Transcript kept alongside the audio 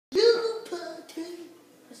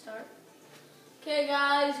Okay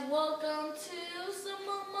guys, welcome to some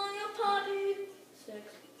more Mario Party 6.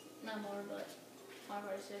 Not more, but Mario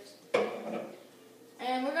Party 6.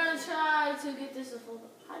 And we're gonna try to get this a full.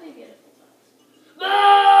 How do you get a full house?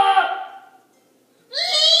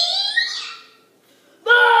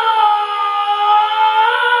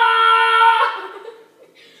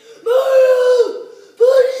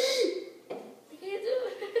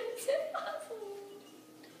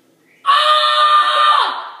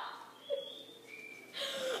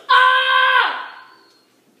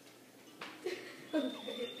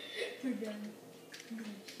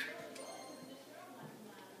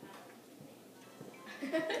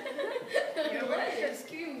 You're right, you're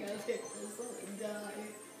screaming as if something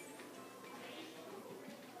died.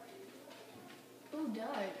 Who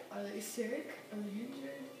died? Are they sick? Are they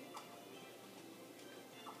injured?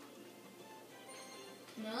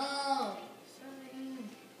 No. Sorry.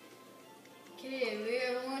 Okay, we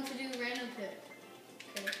are going to do random pick.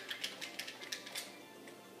 Okay.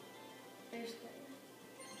 There's that.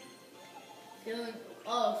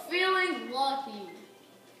 Feeling lucky.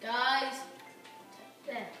 Guys.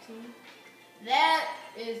 That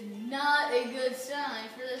is not a good sign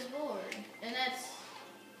for this board. And that's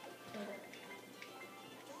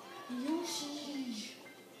Yoshi.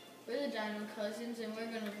 We're the Dino Cousins and we're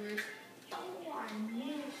gonna verse. Oh, I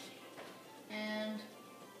missed. And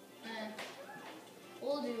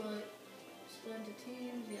we'll do it. Split into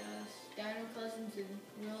teams, yes. Dino Cousins and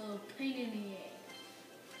Royal Pain in the ass.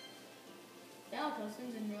 Dino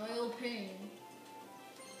Cousins and Royal Pain.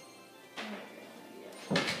 Oh my god,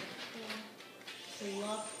 yeah. The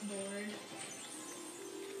luck board.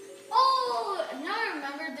 Oh, now I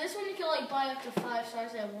remember this one you can like buy up to 5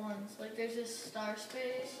 stars at once. Like there's this star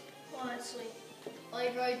space. Oh, that's sweet.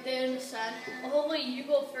 Like right there in the center. Oh wait, you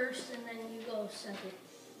go first and then you go second.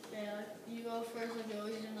 Yeah, you go first like you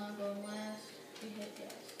always do, not going last. You hit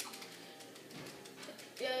yes.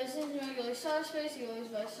 Yeah, this is regular star space. You always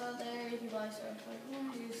buy star there. You can buy star for like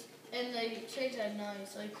and they change that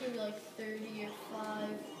nice. Like could be like 30 or 5.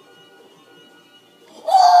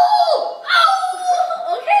 Oh!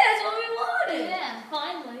 Oh! Okay, that's what we wanted. Yeah,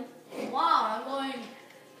 finally. Wow, I'm going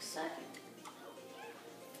second.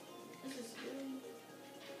 This is good.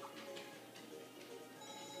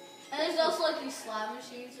 And there's also like these slot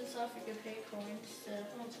machines and stuff. You can pay coins to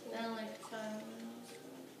then like time.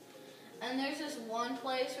 And there's this one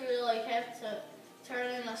place where you like have to turn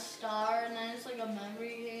in a star, and then it's like a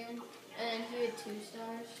memory game. And then you get 2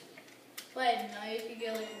 stars. But at night you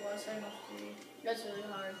get like 1 star and 3. That's really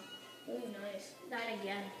hard. Ooh, nice. Not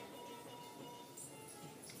again.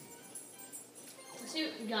 Let's see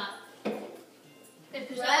what we got. Red,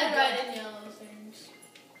 red, and yellow things.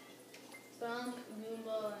 Bump,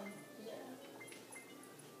 Goomba, and yeah.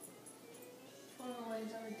 Funnel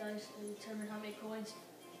lands on the dice to determine how many coins.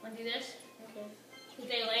 Want to do this? Okay. If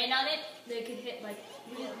they land on it, they could hit like,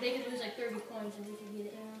 they could lose like 30 coins and we could get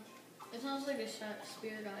it. Yeah. It sounds like a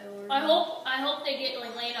spear guy or. I hope they get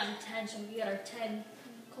like land on 10 so we get our 10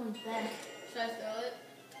 coins back. Should I throw it?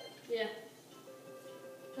 Yeah.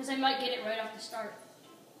 Because I might get it right off the start.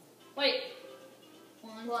 Wait.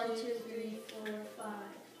 1, 1, 2, 2, 3, 4, 5.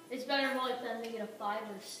 It's better like than they get a 5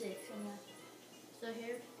 or 6 on that. So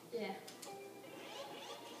here? Yeah.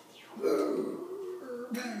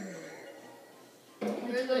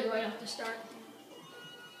 It's good right off the start.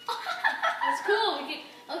 That's cool.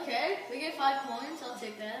 We get 5 coins. I'll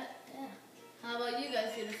take that. Yeah. How about you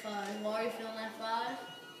guys get a 5? Why are you feeling that 5?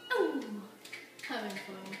 Oh. Having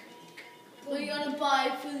fun. What are you gonna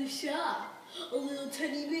buy for the shop? A little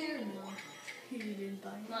teddy bear? No. You didn't buy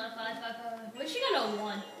it. 5, 5, 5. What you got a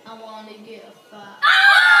 1? I want to get a 5.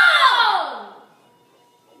 Oh!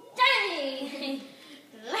 Dang!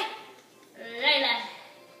 Layla.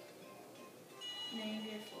 Now you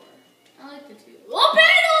get 4. I like the 2. Oh,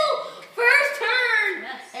 battle! First turn!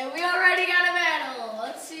 Yes. And we already got a battle.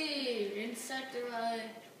 Let's see. Insectoid.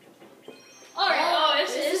 Alright,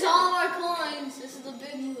 this is all of our coins. This is the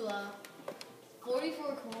big moolah.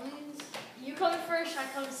 44 coins. You come first, I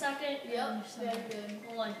come second. Yep, very good.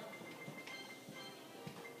 1.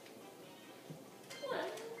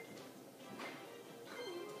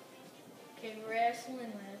 Okay, wrestling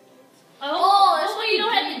rapids. Oh, you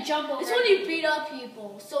don't have to jump over. It's when you beat up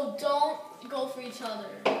people, so don't go for each other.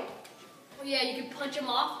 Oh, yeah, you can punch them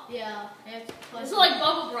off. Yeah, you have to punch. It's like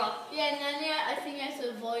Bubble Broth. Yeah, and then I think you have to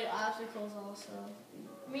avoid obstacles also.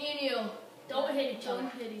 Me and you don't hit each other.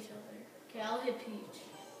 Don't hit each other. Okay, I'll hit Peach.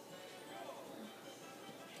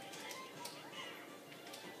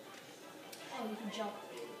 Oh, you can jump.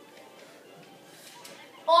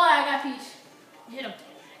 Oh, I got Peach. Hit him.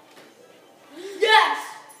 Yes!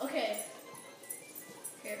 Okay.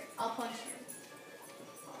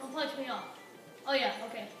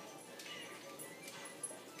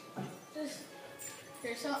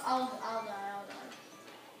 some, I'll die.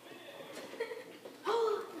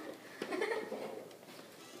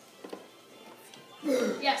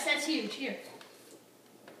 Yes, that's huge. Here.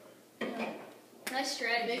 Yeah. Nice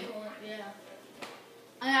strategy. Big one, yeah.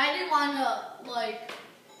 I didn't want to, like,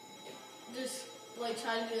 just, like,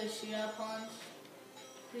 try to do the shootout punch.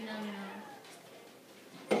 You never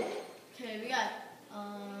know. Okay, we got,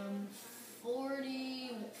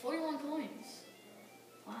 41 coins.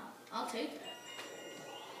 Wow, I'll take that.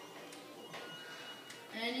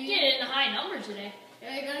 And you get it in the high numbers today.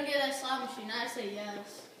 Yeah, you're gonna get that slot machine. I say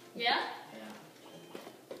yes. Yeah? Yeah.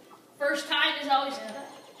 First time is always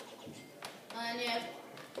And yeah.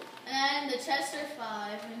 And the chests are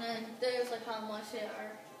 5, and then there's like how much they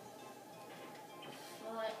are.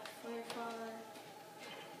 45.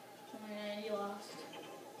 Oh my god, you lost.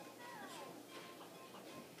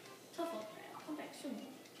 Tough up. Come back soon.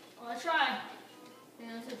 Well, I'll try.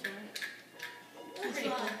 Yeah, that's a try. Pretty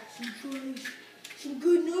cool. Some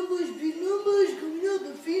good numbers, big numbers coming up.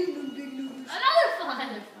 I'm feeling them big numbers. Another 5.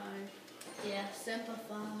 Another 5. Yeah, Semper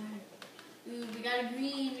 5. Ooh, we got a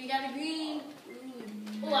green.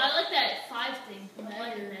 Ooh, Oh, I like that 5 thing. I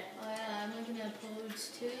like that. Oh yeah, I'm looking at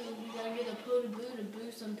pods too. We gotta get a pod to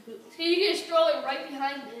boost some pods. So you can just throw it right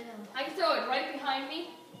behind. Yeah. I can throw it right behind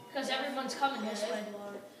me because everyone's coming this way.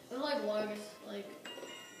 It's like log is like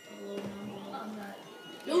a low number. I'm not.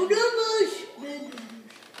 No numbers! Bad numbers.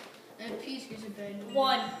 And Peach gets a bad number.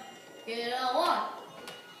 1. Get a 1.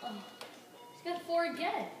 Oh. He's got 4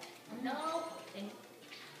 again. No. And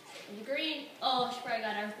the green. Oh, she probably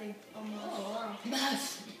got everything. Oh, no. Oh, wow.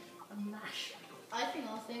 Mash. A mash. I'll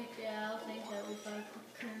think that we got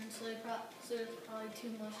currently so there's probably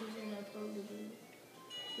too much using that pod to do.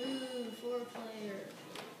 Ooh, 4 player.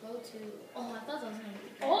 Go to. Oh, I thought that was gonna be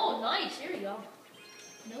bad. Oh, nice. Here we go.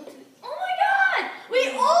 No to. Oh my god! We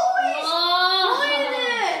always win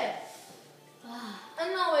it!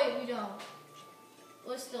 No, wait, we don't.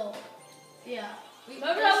 We're still. Yeah.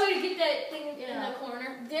 Remember how we would get that thing in the corner?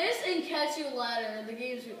 This and Catch You Ladder, the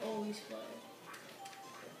games we always play.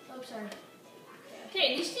 Oh, sorry.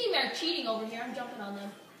 Okay, these teams are cheating over here. I'm jumping on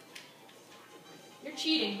them. You're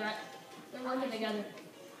cheating, Brett. They're working together.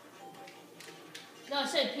 No, I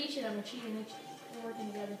said Peach and them are cheating. They're working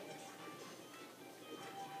together.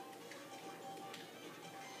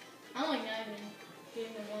 I'm like not even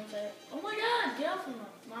getting the ones that. Oh my god, get off of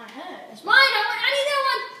my head. It's mine! I need that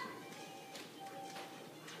one!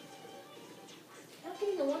 I'm not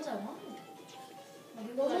getting the ones I wanted.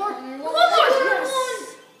 One more! One more!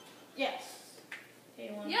 Yes! Okay,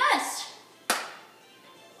 one. Yes!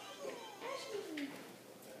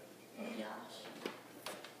 Oh gosh.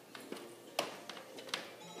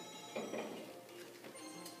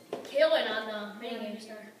 Killing on the minigame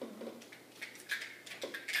star.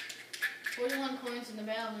 41 coins in the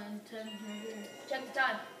battle and 10 right here. Check the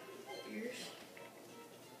time. Ears.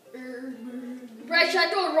 Brett, should I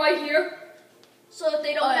throw it right here? So that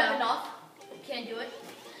they don't have yeah. enough? Can't do it.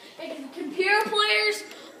 And computer players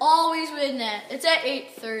always win that. It's at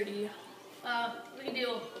 8:30. We can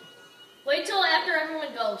do. Wait till after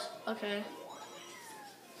everyone goes. Okay.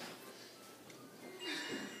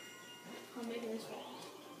 I'm making this one.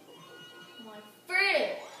 My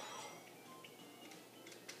friend.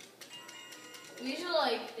 We should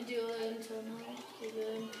like do it until 9.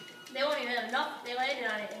 Good. They won't even have enough. They landed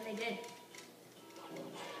on it, and they did.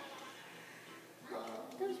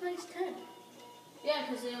 That was minus 10. Yeah,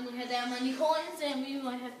 because they only had that many coins, and we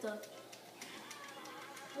might have to.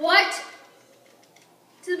 What?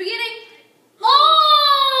 To the beginning? Oh!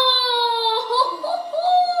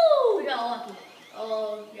 We got lucky.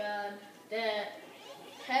 Oh god, that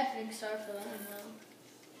happening star for them now.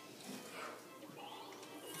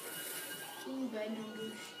 Ooh, bad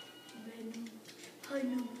numbers. Bad numbers. High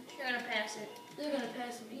numbers. They're gonna pass it. They're gonna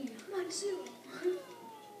pass me. Mine too.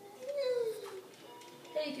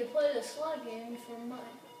 Hey, you can play the slot game for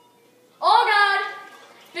mine. Oh god!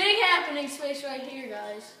 Big happening space right here,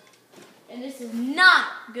 guys. And this is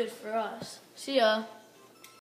not good for us. See ya.